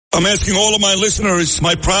I'm asking all of my listeners,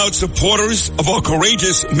 my proud supporters of our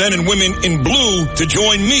courageous men and women in blue, to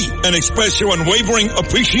join me and express your unwavering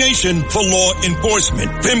appreciation for law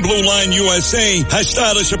enforcement. Thin Blue Line USA has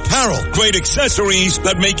stylish apparel, great accessories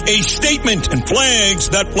that make a statement, and flags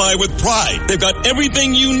that fly with pride. They've got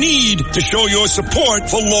everything you need to show your support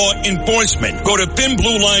for law enforcement. Go to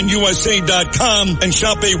thinbluelineusa.com and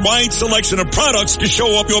shop a wide selection of products to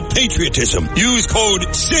show up your patriotism. Use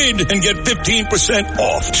code SID and get 15%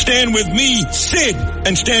 off. Stand with me, Sid,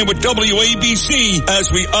 and stand with WABC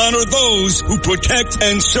as we honor those who protect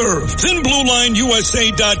and serve.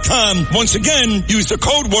 ThinBlueLineUSA.com. Once again, use the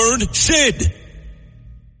code word SID.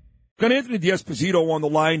 Got Anthony D'Esposito on the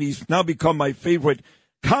line. He's now become my favorite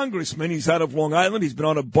congressman. He's out of Long Island. He's been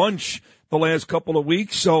on a bunch the last couple of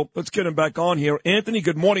weeks. So let's get him back on here. Anthony,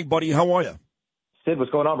 good morning, buddy. How are you? Sid, what's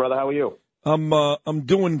going on, brother? How are you? I'm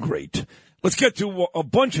doing great. Let's get to a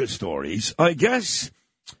bunch of stories. I guess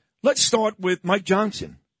let's start with Mike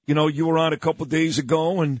Johnson. You know, you were on a couple of days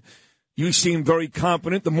ago, and you seemed very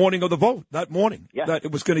confident the morning of the vote, that morning, that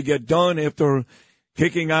it was going to get done after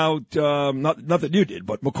kicking out, not that you did,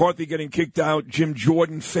 but McCarthy getting kicked out, Jim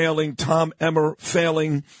Jordan failing, Tom Emmer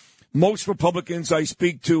failing. Most Republicans I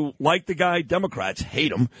speak to like the guy. Democrats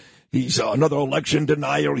hate him. He's another election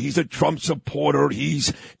denier. He's a Trump supporter.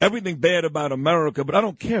 He's everything bad about America, but I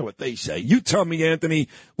don't care what they say. You tell me, Anthony,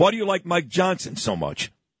 why do you like Mike Johnson so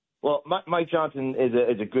much? Well, Mike Johnson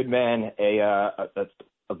is a good man, a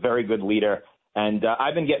very good leader, and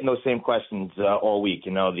I've been getting those same questions all week.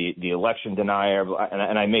 You know, the election denier,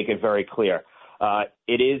 and I make it very clear.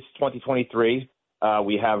 It is 2023.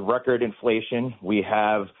 We have record inflation. We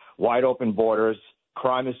have wide open borders.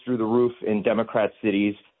 Crime is through the roof in Democrat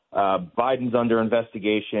cities. Biden's under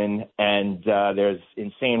investigation, and there's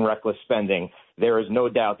insane reckless spending. There is no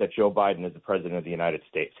doubt that Joe Biden is the president of the United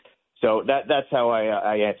States. So that's how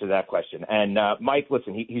I answer that question. And Mike,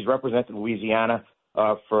 listen, he's represented Louisiana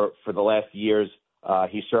for the last years.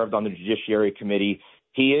 He served on the Judiciary Committee.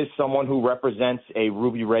 He is someone who represents a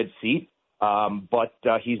ruby red seat, but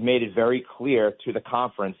he's made it very clear to the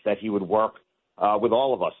conference that he would work with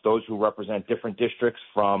all of us, those who represent different districts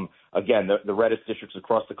from, again, the reddest districts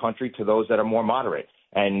across the country to those that are more moderate.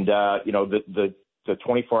 And, you know, the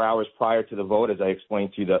 24 hours prior to the vote, as I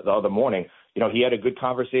explained to you the other morning, you know, he had a good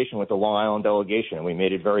conversation with the Long Island delegation, and we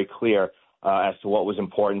made it very clear as to what was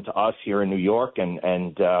important to us here in New York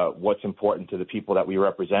and what's important to the people that we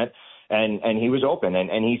represent. And he was open,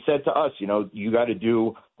 and he said to us, you know, you got to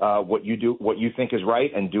do what you think is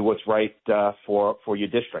right, and do what's right for your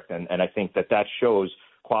district. And I think that shows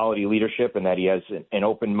quality leadership, and that he has an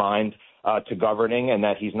open mind to governing, and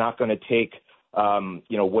that he's not going to take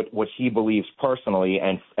you know, what he believes personally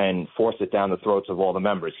and force it down the throats of all the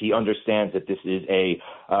members. He understands that this is a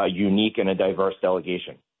unique and a diverse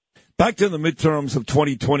delegation. Back to the midterms of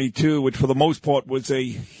 2022, which for the most part was a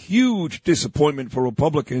huge disappointment for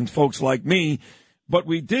Republicans, folks like me. But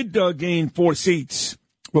we did gain 4 seats,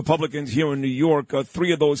 Republicans here in New York,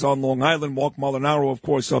 3 of those on Long Island, Mark Molinaro, of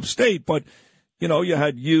course, upstate. But, you know, you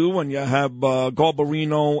had you and you have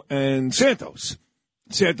Garbarino and Santos.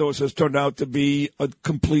 Santos has turned out to be a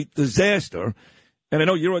complete disaster. And I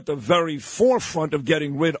know you're at the very forefront of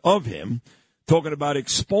getting rid of him, talking about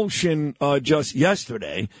expulsion just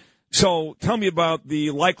yesterday. So tell me about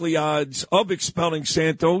the likely odds of expelling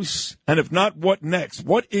Santos, and if not, what next?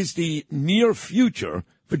 What is the near future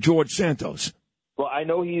for George Santos? Well, I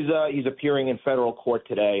know he's appearing in federal court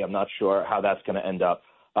today. I'm not sure how that's going to end up.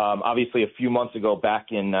 Obviously, a few months ago,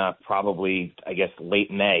 back in probably, I guess, late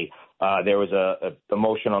May, there was a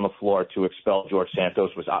motion on the floor to expel George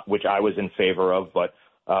Santos, which I was in favor of, but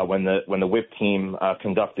when the whip team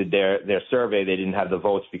conducted their survey, they didn't have the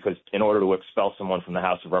votes, because in order to expel someone from the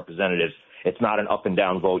House of Representatives, it's not an up and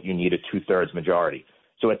down vote. You need a 2/3 majority.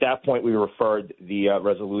 So at that point, we referred the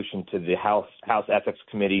resolution to the House Ethics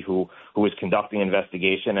Committee, who is conducting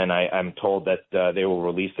investigation, and I'm told that they will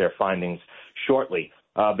release their findings shortly.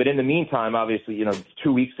 But in the meantime, obviously, you know,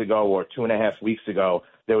 2 weeks ago or 2.5 weeks ago,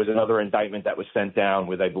 there was another indictment that was sent down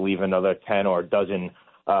with, I believe, another 10 or a dozen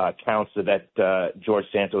counts that George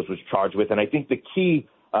Santos was charged with. And I think the key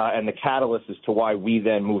and the catalyst as to why we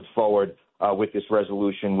then moved forward with this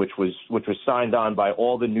resolution, which was signed on by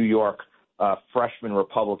all the New York freshman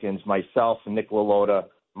Republicans, myself, Nick LaLota,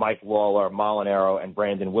 Mike Lawler, Molinaro, and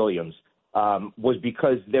Brandon Williams, was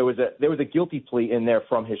because there was a guilty plea in there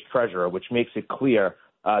from his treasurer, which makes it clear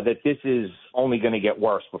that this is only going to get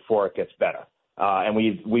worse before it gets better. And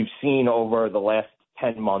we've seen over the last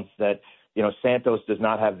 10 months that, you know, Santos does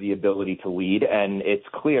not have the ability to lead, and it's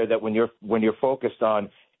clear that when you're focused on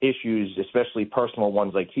issues, especially personal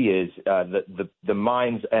ones like he is, the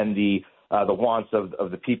minds and the wants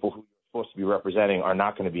of the people who you're supposed to be representing are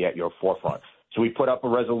not going to be at your forefront. So we put up a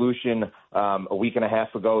resolution a week and a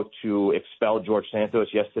half ago to expel George Santos.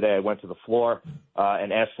 Yesterday I went to the floor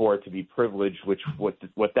and asked for it to be privileged, which what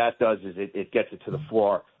that does is it gets it to the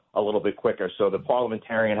floor a little bit quicker. So the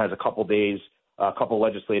parliamentarian has a couple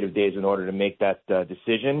legislative days in order to make that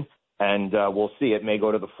decision, and we'll see. It may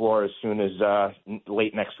go to the floor as soon as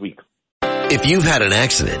late next week. If you've had an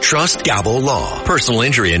accident, trust Gabo Law. Personal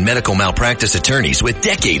injury and medical malpractice attorneys with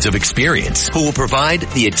decades of experience who will provide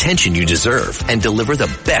the attention you deserve and deliver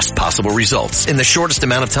the best possible results in the shortest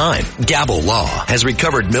amount of time. Gabo Law has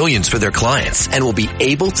recovered millions for their clients and will be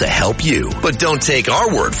able to help you. But don't take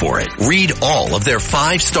our word for it. Read all of their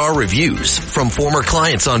 5-star reviews from former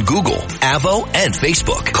clients on Google, Avo, and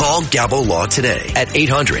Facebook. Call Gabo Law today at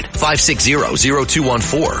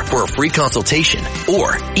 800-560-0214 for a free consultation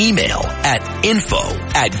or email at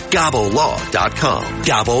info@gabolaw.com.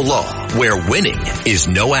 Gabo Law, where winning is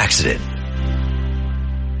no accident.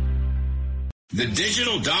 The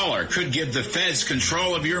digital dollar could give the feds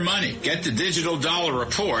control of your money. Get the digital dollar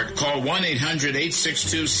report. Call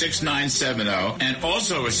 1-800-862-6970 and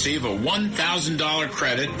also receive a $1,000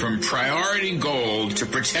 credit from Priority Gold to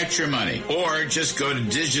protect your money. Or just go to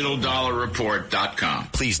digitaldollarreport.com.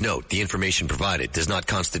 Please note the information provided does not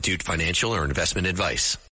constitute financial or investment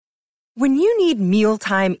advice. When you need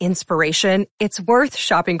mealtime inspiration, it's worth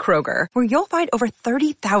shopping Kroger, where you'll find over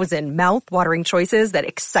 30,000 mouth-watering choices that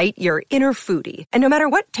excite your inner foodie. And no matter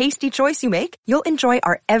what tasty choice you make, you'll enjoy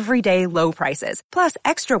our everyday low prices, plus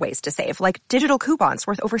extra ways to save, like digital coupons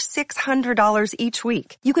worth over $600 each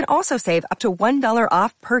week. You can also save up to $1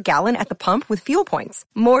 off per gallon at the pump with fuel points.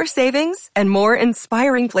 More savings and more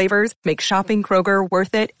inspiring flavors make shopping Kroger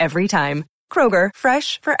worth it every time. Kroger,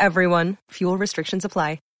 fresh for everyone. Fuel restrictions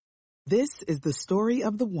apply. This is the story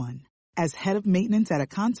of the one. As head of maintenance at a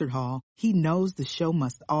concert hall, he knows the show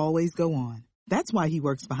must always go on. That's why he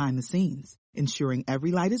works behind the scenes, ensuring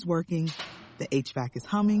every light is working, the HVAC is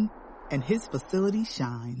humming, and his facility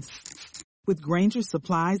shines. With Grainger's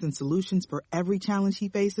supplies and solutions for every challenge he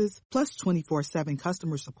faces, plus 24/7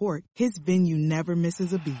 customer support, his venue never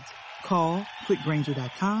misses a beat. Call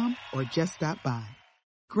quickgrainger.com or just stop by.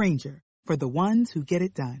 Grainger, for the ones who get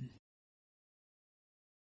it done.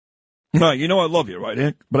 No, you know I love you, right,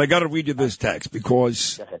 Hank? But I got to read you this text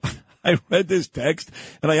because I read this text,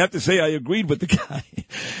 and I have to say I agreed with the guy.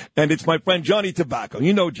 And it's my friend Johnny Tobacco.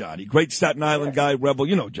 You know Johnny, great Staten Island guy, rebel.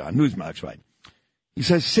 You know John, Newsmax, right? He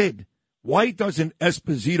says, Sid, why doesn't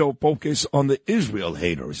Esposito focus on the Israel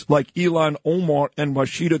haters like Ilhan Omar and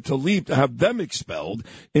Rashida Tlaib to have them expelled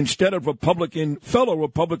instead of fellow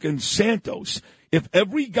Republican Santos? If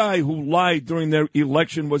every guy who lied during their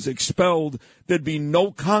election was expelled, there'd be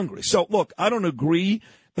no Congress. So, look, I don't agree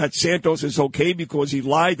that Santos is okay because he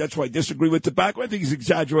lied. That's why I disagree with Tobacco. I think he's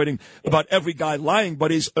exaggerating about every guy lying.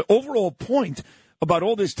 But his overall point about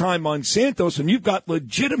all this time on Santos, and you've got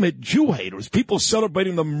legitimate Jew haters, people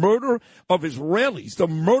celebrating the murder of Israelis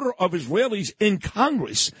in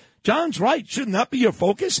Congress. John's right. Shouldn't that be your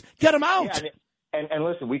focus? Get them out. Yeah, and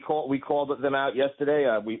listen, we called them out yesterday.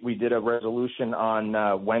 We did a resolution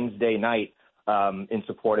on Wednesday night in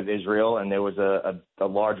support of Israel, and there was a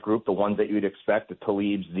large group, the ones that you'd expect, the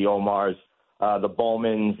Tlaibs, the Omars, the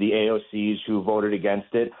Bowmans, the AOCs who voted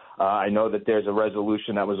against it. I know that there's a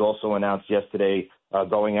resolution that was also announced yesterday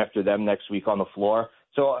going after them next week on the floor.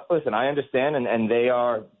 So, listen, I understand, and they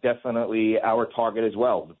are definitely our target as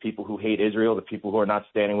well. The people who hate Israel, the people who are not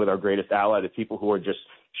standing with our greatest ally, the people who are just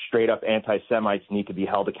straight-up anti-Semites need to be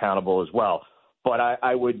held accountable as well. But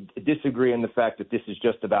I would disagree in the fact that this is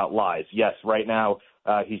just about lies. Yes, right now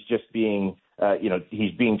he's just being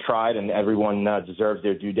he's being tried, and everyone deserves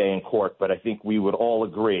their due day in court. But I think we would all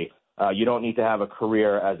agree you don't need to have a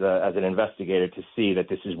career as an investigator to see that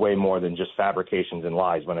this is way more than just fabrications and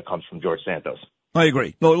lies when it comes from George Santos. I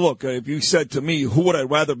agree. No, look, if you said to me, who would I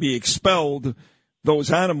rather be expelled,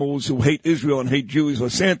 those animals who hate Israel and hate Jews or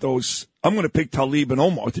Santos, I'm going to pick Tlaib and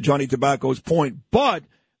Omar, to Johnny Tobacco's point. But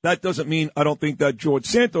that doesn't mean I don't think that George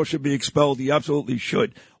Santos should be expelled. He absolutely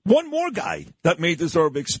should. One more guy that may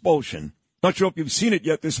deserve expulsion. Not sure if you've seen it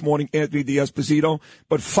yet this morning, Anthony D'Esposito,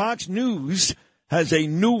 but Fox News has a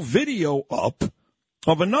new video up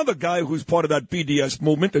of another guy who's part of that BDS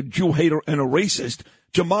movement, a Jew hater and a racist,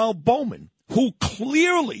 Jamal Bowman, who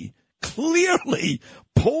clearly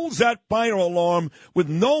pulls that fire alarm with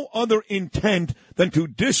no other intent than to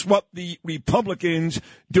disrupt the Republicans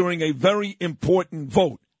during a very important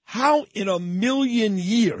vote. How in a million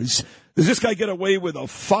years does this guy get away with a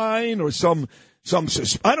fine or some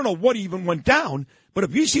I don't know what even went down, But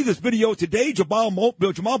if you see this video today, Jamal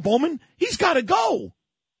Bowman, he's got to go.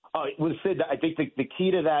 Oh, well, Sid, I think the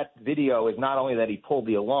key to that video is not only that he pulled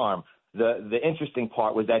the alarm. The interesting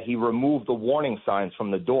part was that he removed the warning signs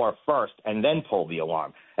from the door first and then pulled the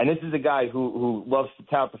alarm. And this is a guy who loves to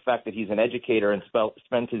tout the fact that he's an educator and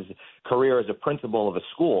spent his career as a principal of a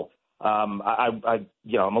school. I'm a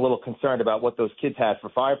little concerned about what those kids had for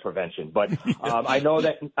fire prevention. But I know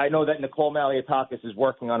that Nicole Maliotakis is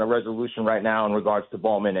working on a resolution right now in regards to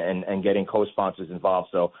Bowman and getting co-sponsors involved.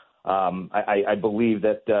 So I believe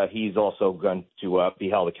that he's also going to be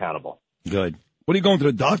held accountable. Good. What are you going to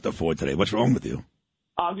the doctor for today? What's wrong with you?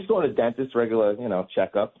 I'm just going to the dentist, regular,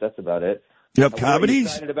 checkup. That's about it. You have cavities? What are you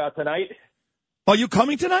excited about tonight? Are you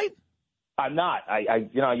coming tonight? I'm not.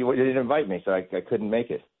 You didn't invite me, so I couldn't make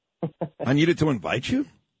it. I needed to invite you?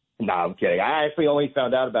 No, I'm kidding. I actually only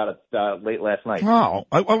found out about it late last night. Oh,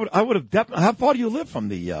 I would have definitely. How far do you live from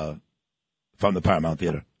the Paramount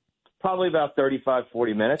Theater? Probably about 35,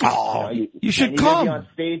 40 minutes. Oh, you should come. You're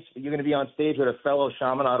going to be on stage with a fellow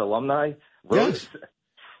Chaminade alumni. Rose, yes.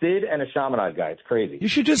 Sid, and a Chaminade guy. It's crazy. You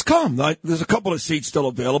should just come. There's a couple of seats still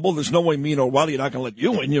available. There's no way me and O'Reilly are not going to let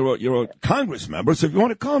you in. You're a Congress member, so if you want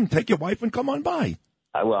to come, take your wife and come on by.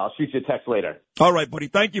 I will. I'll shoot you a text later. All right, buddy.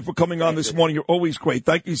 Thank you for coming on this morning. You're always great.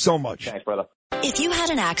 Thank you so much. Thanks, brother. If you had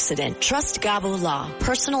an accident, trust Gabo Law,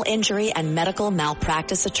 personal injury and medical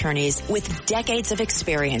malpractice attorneys with decades of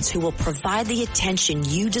experience who will provide the attention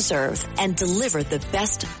you deserve and deliver the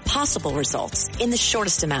best possible results in the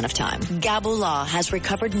shortest amount of time. Gabo Law has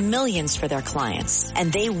recovered millions for their clients,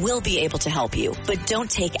 and they will be able to help you. But don't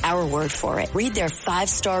take our word for it. Read their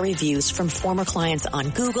 5-star reviews from former clients on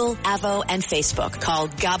Google, Avo, and Facebook. Call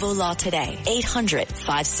Gabo Law today,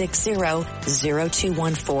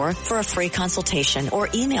 800-560-0214 for a free consultation, or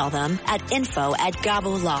email them at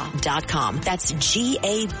info@gabolaw.com. That's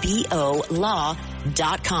GABO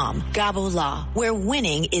law.com. Gabo Law, where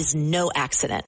winning is no accident.